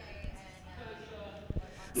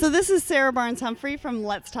So this is Sarah Barnes-Humphrey from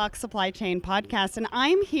Let's Talk Supply Chain podcast, and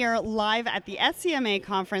I'm here live at the SCMA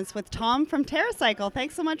conference with Tom from TerraCycle.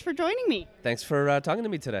 Thanks so much for joining me. Thanks for talking to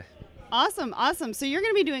me today. Awesome. So you're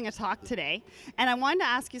going to be doing a talk today, and I wanted to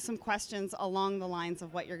ask you some questions along the lines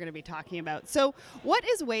of what you're going to be talking about. So what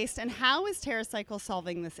is waste, and how is TerraCycle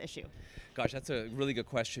solving this issue? Gosh, that's a really good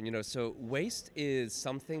question. So waste is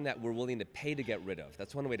something that we're willing to pay to get rid of.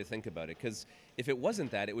 That's one way to think about it, because if it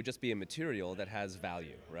wasn't that, it would just be a material that has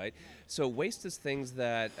value, right? So waste is things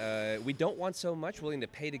that we don't want so much, willing to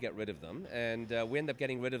pay to get rid of them, and we end up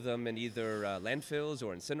getting rid of them in either landfills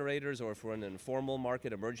or incinerators, or if we're in an informal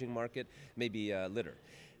market, emerging market, maybe litter.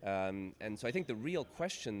 And so I think the real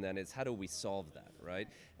question then is, how do we solve that, right?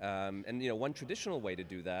 And one traditional way to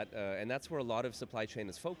do that, and that's where a lot of supply chain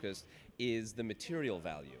is focused, is the material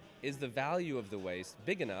value. Is the value of the waste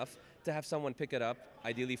big enough to have someone pick it up,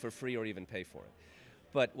 ideally for free or even pay for it?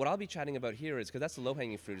 But what I'll be chatting about here is, because that's the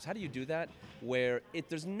low-hanging fruit, is how do you do that where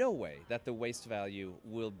there's no way that the waste value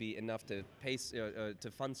will be enough to pay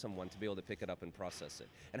to fund someone to be able to pick it up and process it?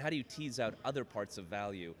 And how do you tease out other parts of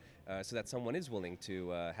value so that someone is willing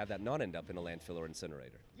to have that not end up in a landfill or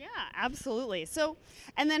incinerator? Yeah, absolutely. So,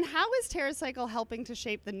 and then how is TerraCycle helping to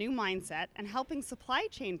shape the new mindset and helping supply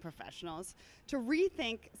chain professionals to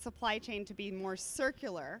rethink supply chain to be more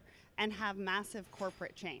circular and have massive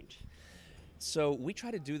corporate change? So we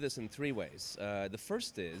try to do this in three ways. The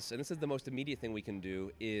first is, and this is the most immediate thing we can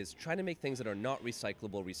do, is try to make things that are not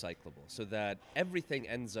recyclable, so that everything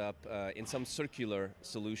ends up in some circular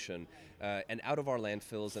solution and out of our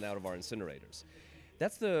landfills and out of our incinerators.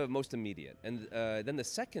 That's the most immediate. And then the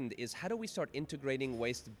second is, how do we start integrating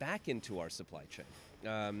waste back into our supply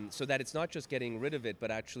chain? So that it's not just getting rid of it,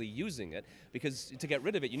 but actually using it, because to get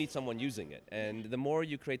rid of it, you need someone using it. And the more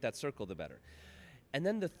you create that circle, the better. And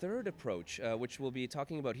then the third approach, which we'll be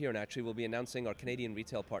talking about here, and actually we'll be announcing our Canadian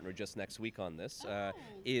retail partner just next week on this,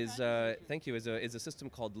 is a system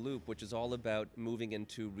called Loop, which is all about moving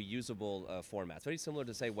into reusable formats. Very similar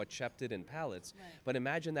to, say, what Shep did in pallets, but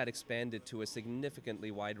imagine that expanded to a significantly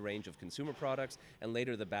wide range of consumer products and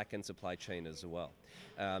later the back-end supply chain as well.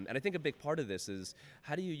 And I think a big part of this is,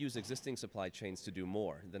 how do you use existing supply chains to do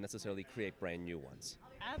more than necessarily create brand new ones?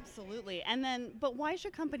 Absolutely. And then, but why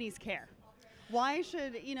should companies care? Why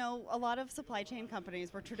should, a lot of supply chain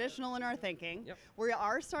companies, we're traditional in our thinking, we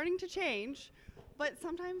are starting to change, but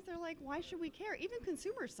sometimes they're like, why should we care? Even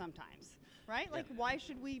consumers sometimes, right? Like, why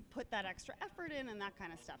should we put that extra effort in and that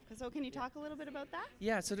kind of stuff? So can you talk a little bit about that?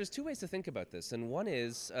 Yeah, so there's two ways to think about this, and one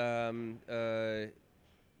is, the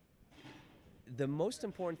most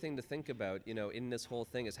important thing to think about, in this whole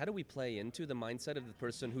thing is, how do we play into the mindset of the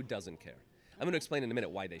person who doesn't care? I'm going to explain in a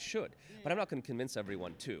minute why they should, but I'm not going to convince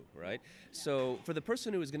everyone to, right? So for the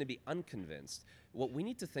person who is going to be unconvinced, what we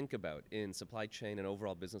need to think about in supply chain and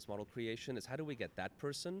overall business model creation is, how do we get that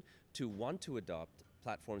person to want to adopt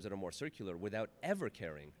platforms that are more circular without ever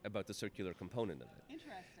caring about the circular component of it?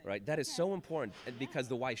 Interesting. Right? That is so important, because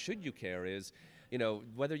the why should you care is,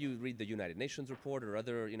 whether you read the United Nations report or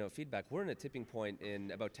other, feedback, we're in a tipping point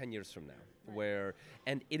in about 10 years from now,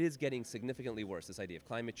 and it is getting significantly worse, this idea of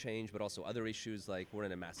climate change, but also other issues, like we're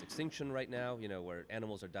in a mass extinction right now, where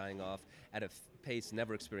animals are dying off at a pace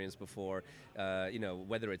never experienced before,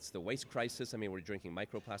 whether it's the waste crisis, we're drinking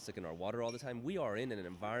microplastic in our water all the time. We are in an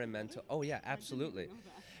environmental, absolutely.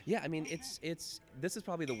 Yeah, this is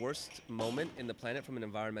probably the worst moment in the planet from an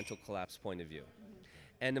environmental collapse point of view.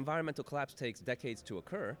 And environmental collapse takes decades to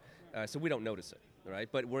occur, so we don't notice it, right?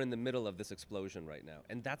 But we're in the middle of this explosion right now,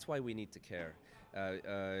 and that's why we need to care.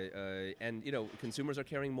 And consumers are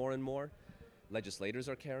caring more and more. Legislators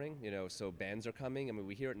are caring, so bans are coming.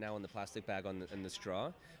 We hear it now in the plastic bag and the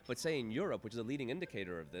straw. But say in Europe, which is a leading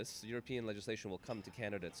indicator of this, European legislation will come to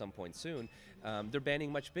Canada at some point soon. They're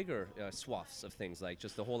banning much bigger swaths of things, like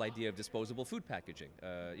just the whole idea of disposable food packaging,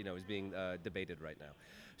 is being debated right now.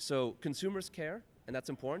 So consumers care, and that's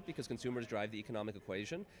important because consumers drive the economic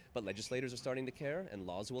equation. But legislators are starting to care, and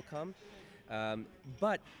laws will come.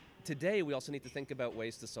 But today, we also need to think about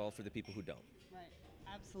ways to solve for the people who don't.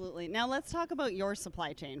 Absolutely. Now let's talk about your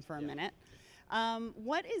supply chain for a minute.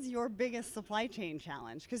 What is your biggest supply chain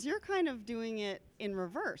challenge? Because you're kind of doing it in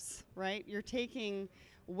reverse, right? You're taking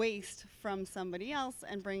waste from somebody else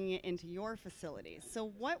and bringing it into your facilities.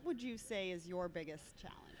 So what would you say is your biggest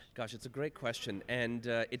challenge? Gosh, it's a great question, and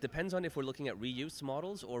it depends on if we're looking at reuse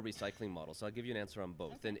models or recycling models. So I'll give you an answer on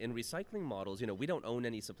both. And in recycling models, we don't own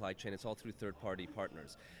any supply chain. It's all through third-party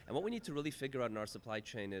partners. And what we need to really figure out in our supply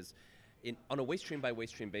chain is, on a waste stream by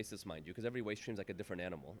waste stream basis, mind you, because every waste stream is like a different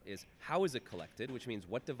animal, is how is it collected, which means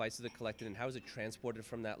what devices are collected and how is it transported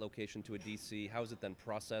from that location to a DC, how is it then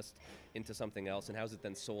processed into something else, and how is it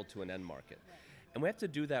then sold to an end market. And we have to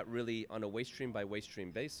do that really on a waste stream by waste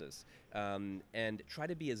stream basis, and try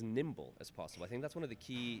to be as nimble as possible. I think that's one of the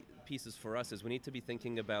key pieces for us is we need to be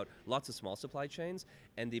thinking about lots of small supply chains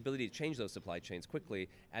and the ability to change those supply chains quickly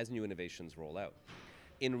as new innovations roll out.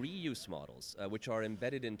 In reuse models, which are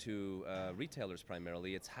embedded into retailers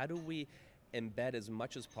primarily, it's how do we embed as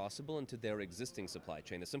much as possible into their existing supply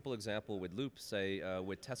chain. A simple example with Loop, say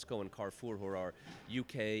with Tesco and Carrefour, who are our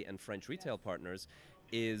UK and French retail partners,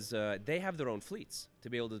 is they have their own fleets to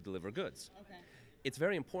be able to deliver goods. Okay. It's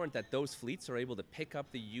very important that those fleets are able to pick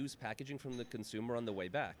up the used packaging from the consumer on the way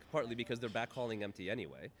back, partly because they're backhauling empty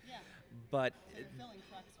anyway. Yeah. But So you're filling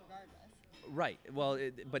trucks regardless. right, well,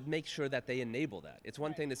 but make sure that they enable that. It's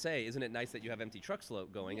one thing to say, isn't it nice that you have empty trucks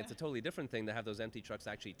going? Yeah. It's a totally different thing to have those empty trucks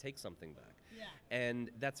actually take something back. Yeah.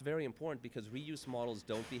 And that's very important because reuse models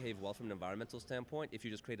don't behave well from an environmental standpoint if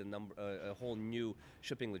you just create a whole new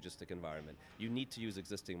shipping logistic environment. You need to use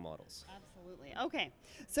existing models. Absolutely. Okay.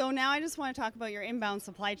 So now I just want to talk about your inbound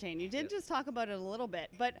supply chain. You did just talk about it a little bit,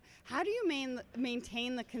 but how do you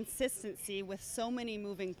maintain the consistency with so many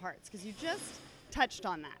moving parts? Because you just touched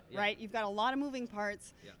on that, right? You've got a lot of moving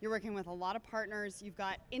parts. You're working with a lot of partners. You've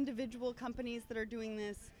got individual companies that are doing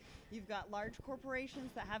this. You've got large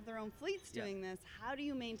corporations that have their own fleets doing this. How do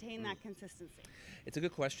you maintain that consistency? It's a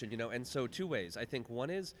good question, and so two ways. I think one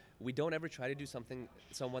is we don't ever try to do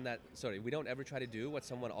we don't ever try to do what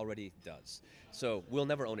someone already does. So we'll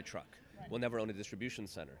never own a truck. We'll never own a distribution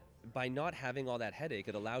center. By not having all that headache,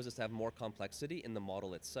 it allows us to have more complexity in the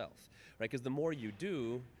model itself, right? Because the more you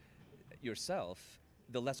do yourself,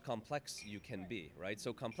 the less complex you can be, right?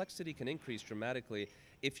 So complexity can increase dramatically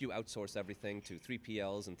if you outsource everything to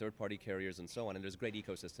 3PLs and third-party carriers and so on, and there's great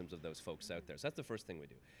ecosystems of those folks out there. So that's the first thing we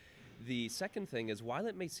do. The second thing is, while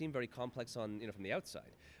it may seem very complex from the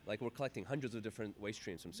outside, like we're collecting hundreds of different waste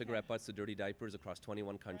streams, from cigarette butts to dirty diapers across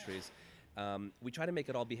 21 countries, we try to make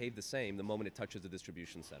it all behave the same the moment it touches the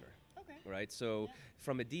distribution center. Okay. Right? So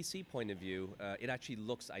from a DC point of view, it actually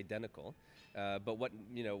looks identical. But what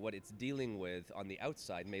it's dealing with on the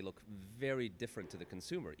outside may look very different to the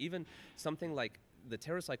consumer. Even something like the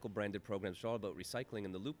TerraCycle branded programs, which are all about recycling,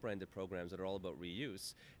 and the Loop branded programs that are all about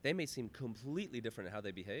reuse, they may seem completely different in how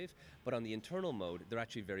they behave, but on the internal mode, they're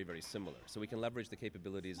actually very, very similar. So we can leverage the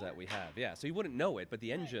capabilities that we have. Yeah, so you wouldn't know it, but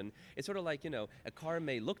the engine, it's sort of like, a car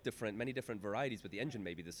may look different, many different varieties, but the engine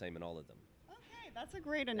may be the same in all of them. That's a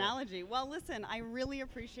great analogy. Well, listen, I really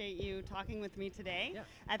appreciate you talking with me today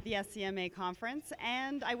at the SCMA conference,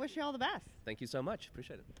 and I wish you all the best. Thank you so much.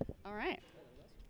 Appreciate it. All right.